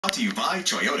Brought to you by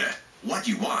Toyota. What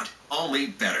you want, only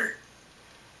better.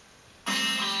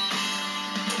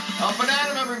 Up and at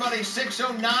 'em, everybody.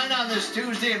 6:09 on this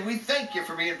Tuesday, and we thank you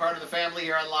for being part of the family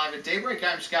here on Live at Daybreak.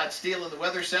 I'm Scott Steele in the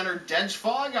Weather Center. Dense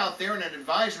fog out there and an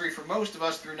advisory for most of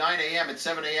us through 9 a.m. At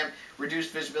 7 a.m., reduced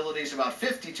visibility is about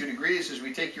 52 degrees as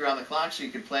we take you around the clock so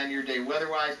you can plan your day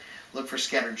weather-wise. Look for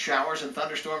scattered showers and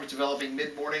thunderstorms developing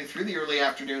mid-morning through the early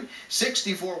afternoon.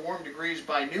 64 warm degrees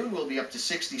by noon. We'll be up to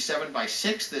 67 by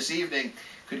 6 this evening.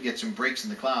 Could get some breaks in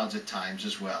the clouds at times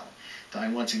as well.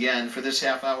 Time once again for this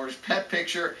half hour's pet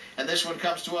picture, and this one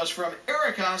comes to us from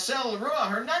Erica Rua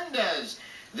Hernandez.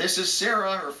 This is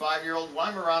Sara, her 5-year-old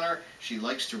Weimaraner. She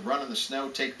likes to run in the snow,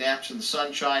 take naps in the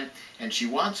sunshine, and she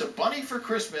wants a bunny for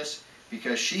Christmas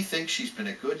because she thinks she's been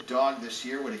a good dog this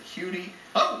year. What a cutie.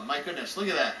 Oh, my goodness, look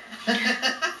at that.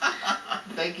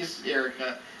 Thank you,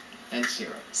 Erica and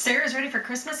Sara. Sara's ready for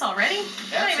Christmas already?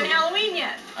 It's not even Absolutely. Halloween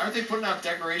yet. Aren't they putting out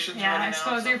decorations Yeah, right I now?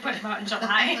 suppose they're putting them out in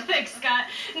July. Thanks, Scott.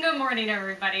 Good morning,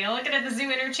 everybody. I'm looking at the zoo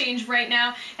interchange right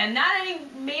now, and not any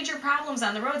major problems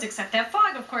on the roads except that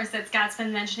fog, of course, that Scott's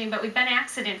been mentioning, but we've been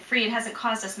accident-free. It hasn't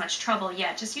caused us much trouble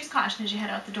yet. Just use caution as you head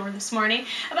out the door this morning.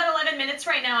 About 11 minutes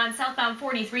right now on southbound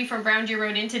 43 from Brown Deer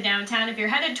Road into downtown. If you're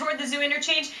headed toward the zoo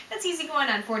interchange, that's easy going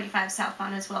on 45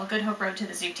 southbound as well. Good Hope Road to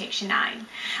the zoo takes you 9.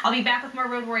 I'll be back with more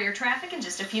Road Warrior traffic in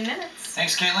just a few minutes.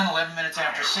 Thanks, Caitlin. 11 minutes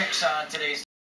after 6 on today's